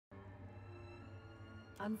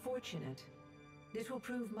Unfortunate. This will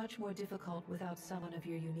prove much more difficult without someone of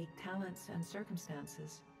your unique talents and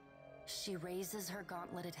circumstances. She raises her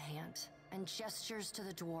gauntleted hand and gestures to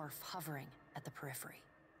the dwarf hovering at the periphery.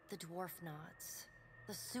 The dwarf nods,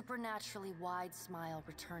 the supernaturally wide smile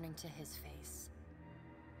returning to his face.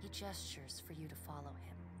 He gestures for you to follow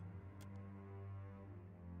him.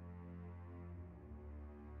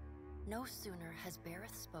 No sooner has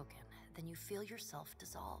Bareth spoken than you feel yourself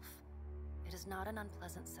dissolve. It is not an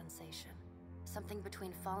unpleasant sensation, something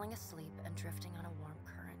between falling asleep and drifting on a warm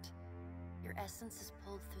current. Your essence is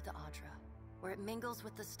pulled through the Adra, where it mingles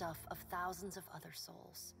with the stuff of thousands of other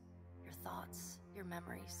souls. Your thoughts, your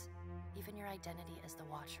memories, even your identity as the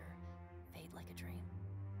Watcher, fade like a dream.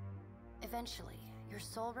 Eventually, your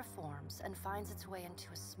soul reforms and finds its way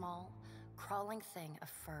into a small, crawling thing of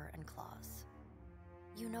fur and claws.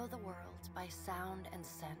 You know the world by sound and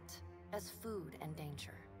scent, as food and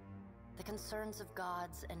danger. The concerns of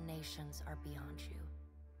gods and nations are beyond you.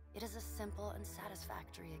 It is a simple and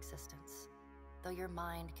satisfactory existence, though your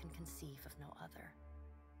mind can conceive of no other.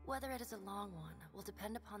 Whether it is a long one will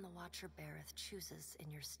depend upon the Watcher Bareth chooses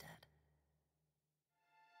in your stead.